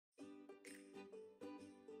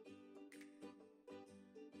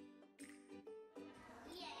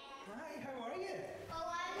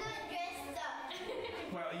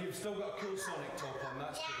you've still got a cool Sonic top on,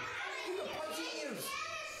 that's good. You've got pointy ears.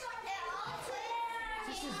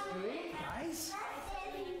 This is great, guys.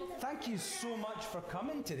 Thank you so much for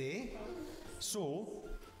coming today. So,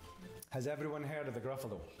 has everyone heard of the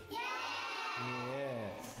Gruffalo? Yeah.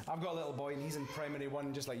 I've got a little boy and he's in primary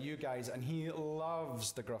 1 just like you guys, and he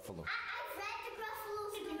loves the Gruffalo. I've read the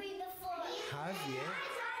Gruffalo story before. Have you?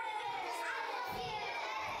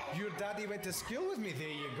 Your daddy went to school with me, there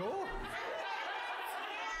you go.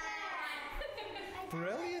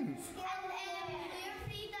 Brilliant.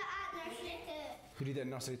 You read it in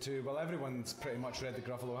nursery too. Well, everyone's pretty much read the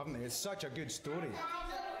Gruffalo, haven't they? It's such a good story.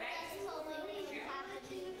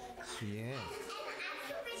 Yeah.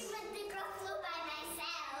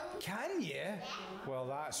 Can you? Yeah. Well,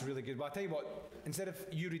 that's really good. Well, I'll tell you what, instead of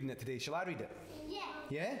you reading it today, shall I read it? Yeah.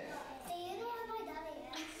 Yeah? Do you know who my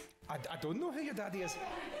daddy is? I don't know who your daddy is.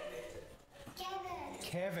 Kevin.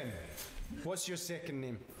 Kevin. What's your second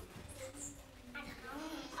name? I don't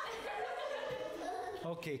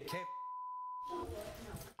know. Okay, Kevin.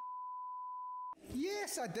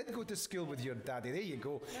 Yes, I did go to school with your daddy. There you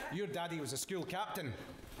go. Your daddy was a school captain.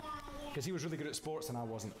 Because he was really good at sports and I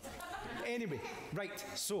wasn't. Anyway, right,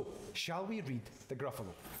 so, shall we read the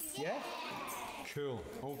Gruffalo? Yeah? Cool,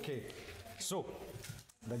 okay. So,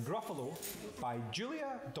 the Gruffalo by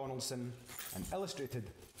Julia Donaldson and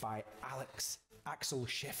illustrated by Axel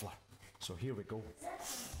Scheffler. So here we go.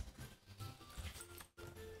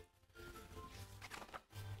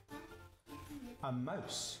 A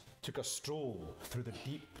mouse took a stroll through the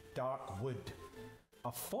deep, dark wood.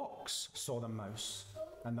 A fox saw the mouse,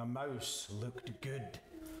 and the mouse looked good.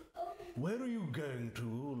 Where are you going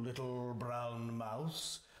to, little brown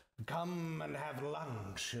mouse? Come and have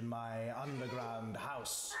lunch in my underground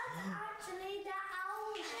house. That's actually the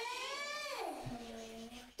owl.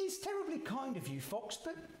 It's terribly kind of you, Fox,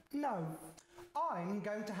 but no. I'm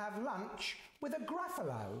going to have lunch with a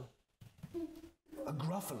Gruffalo. A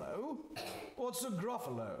Gruffalo? What's a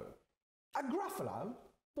Gruffalo? A Gruffalo?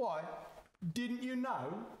 Why, didn't you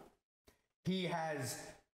know? He has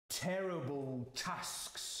terrible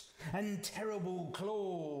tusks and terrible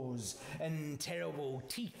claws and terrible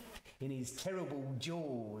teeth in his terrible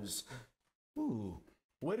jaws. Ooh,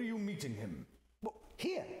 where are you meeting him? Well,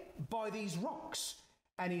 here, by these rocks.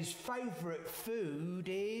 And his favourite food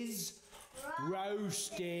is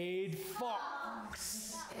roasted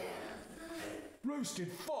fox.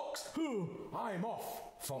 Roasted fox? Oh, I'm off,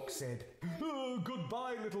 Fox said. Oh,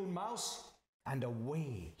 goodbye, little mouse. And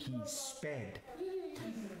away he sped.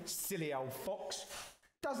 Silly old fox.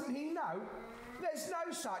 Doesn't he know? There's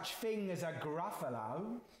no such thing as a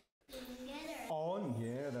Gruffalo. On,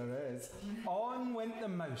 yeah, there is. On went the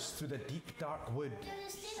mouse through the deep dark wood.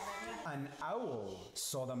 An owl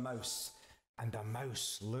saw the mouse, and the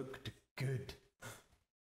mouse looked good.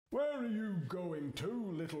 Where are you going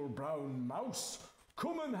to, little brown mouse?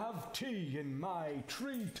 Come and have tea in my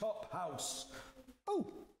treetop house. Oh,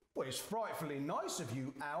 well, it's frightfully nice of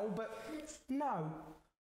you, owl, but no.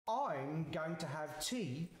 I'm going to have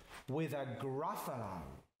tea with a Gruffalo.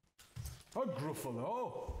 A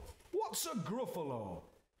Gruffalo? What's a Gruffalo?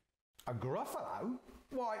 A Gruffalo?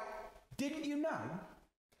 Why, didn't you know?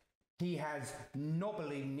 He has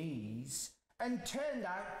knobbly knees and turned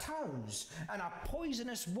out toes and a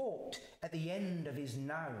poisonous wart at the end of his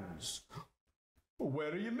nose. Where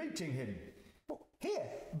are you meeting him? Well, here,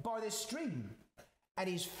 by this stream. And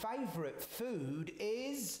his favourite food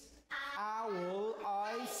is owl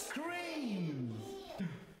ice cream.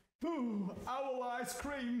 Oh, owl ice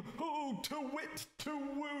cream, oh, to wit, to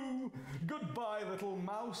woo. Goodbye, little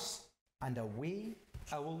mouse. And away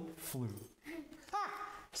owl flew. Ha!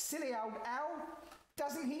 Silly old owl.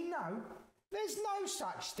 Doesn't he know? There's no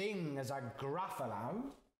such thing as a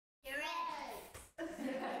Gruffalo. You're right.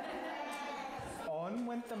 On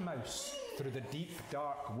went the mouse through the deep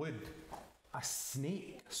dark wood. A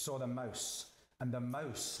snake saw the mouse, and the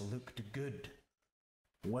mouse looked good.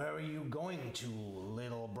 Where are you going to,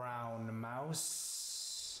 little brown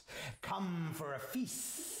mouse? Come for a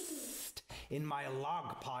feast in my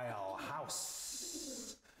log pile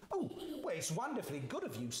house. Oh, well, it's wonderfully good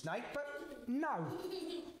of you, Snake, but no.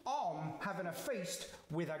 I'm having a feast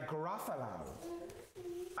with a Gruffalo.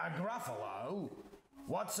 A Gruffalo?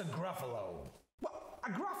 What's a Gruffalo? Well, a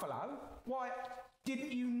Gruffalo? Why,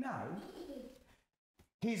 didn't you know?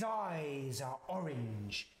 His eyes are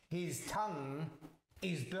orange, his tongue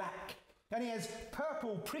is black, and he has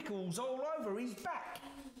purple prickles all over his back.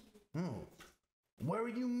 Where are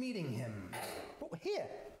you meeting him? Well, here,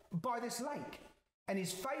 by this lake. And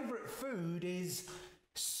his favourite food is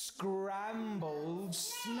scrambled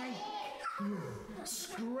snake.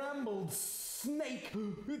 Scrambled snake,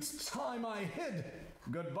 it's time I hid.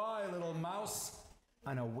 Goodbye, little mouse.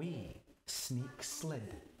 And away Snake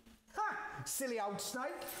slid. Ha! Silly old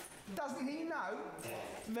snake. Doesn't he know?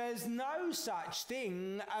 There's no such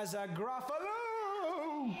thing as a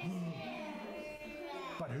Gruffalo.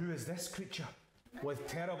 But who is this creature? With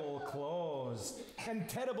terrible claws and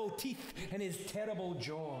terrible teeth in his terrible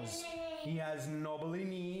jaws. He has knobbly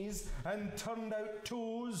knees and turned out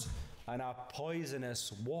toes and a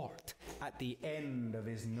poisonous wart at the end of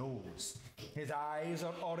his nose. His eyes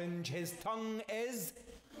are orange, his tongue is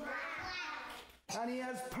black, and he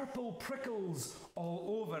has purple prickles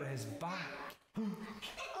all over his back.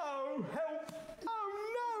 Oh, help! Oh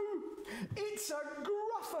no! It's a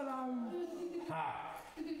Gruffalo! Ha!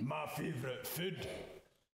 My favourite food,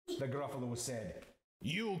 the Gruffalo said.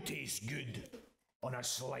 You'll taste good on a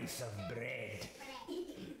slice of bread.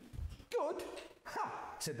 Good?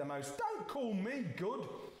 Ha! Said the mouse. Don't call me good.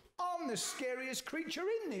 I'm the scariest creature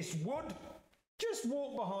in this wood. Just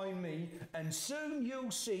walk behind me and soon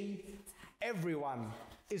you'll see everyone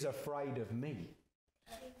is afraid of me.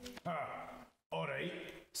 All right,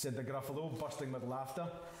 said the Gruffalo, bursting with laughter.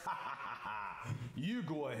 Ha ha ha ha! You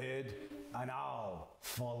go ahead and I'll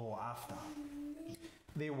follow after.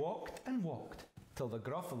 They walked and walked till the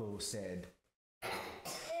Gruffalo said,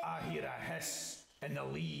 I hear a hiss in the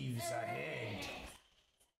leaves ahead.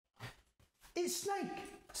 It's Snake,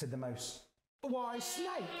 said the mouse. Why,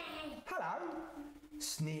 Snake? Hello.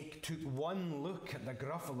 Snake took one look at the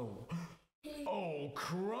Gruffalo. Oh,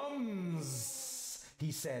 crumbs,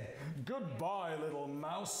 he said. Goodbye, little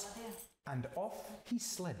mouse. And off he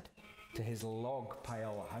slid to his log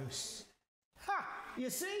pile house. Ha! You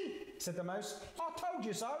see, said the mouse. I told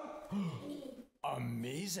you so.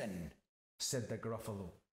 Amazing, said the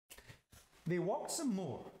Gruffalo. They walked some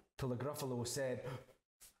more till the Gruffalo said,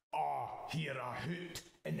 I hear a hoot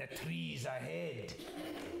in the trees ahead.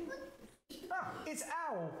 Ah, it's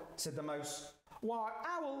Owl, said the mouse. Why,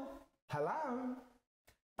 Owl, hello.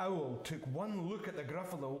 Owl took one look at the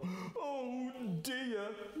Gruffalo. Oh dear,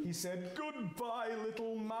 he said, goodbye,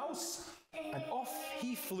 little mouse. And off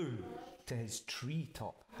he flew to his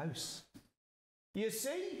treetop house. You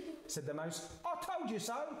see, said the mouse, I told you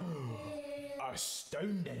so.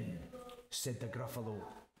 Astounding, said the Gruffalo.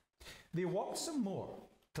 They walked some more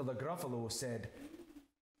till the Gruffalo said,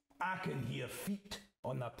 I can hear feet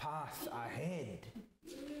on the path ahead.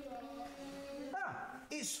 Ah,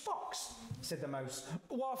 it's Fox, said the mouse.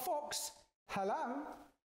 Why, Fox, hello.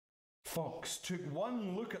 Fox took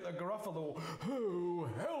one look at the Gruffalo. Oh,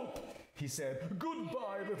 help, he said.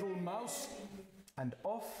 Goodbye, little mouse. And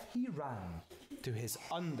off he ran to his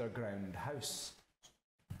underground house.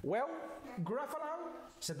 Well, Gruffalo,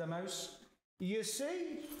 said the mouse, you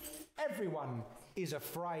see, everyone is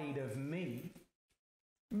afraid of me.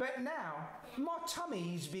 But now, my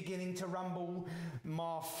tummy's beginning to rumble.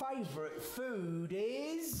 My favourite food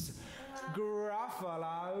is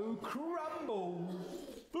Gruffalo crumble.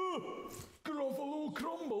 Gruffalo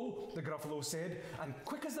crumble, the Gruffalo said, and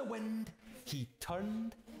quick as the wind, he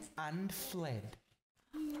turned and fled.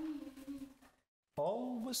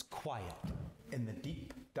 All was quiet in the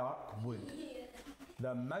deep, dark wood.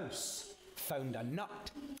 The mouse found a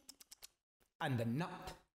nut, and the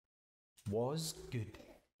nut was good.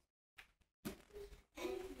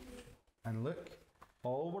 And look,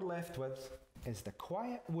 all we're left with is the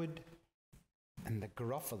quiet wood and the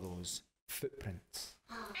Gruffalo's footprints.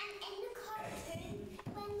 And in the cartoon,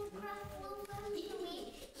 when the Gruffalo runs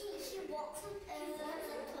away, he walks into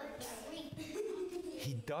a tree.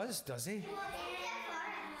 He does he?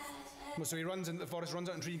 Well, so he runs into the forest, runs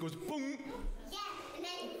out in the tree, goes boom. Yeah, and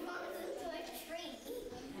then he runs into a tree.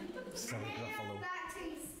 Silly Gruffalo.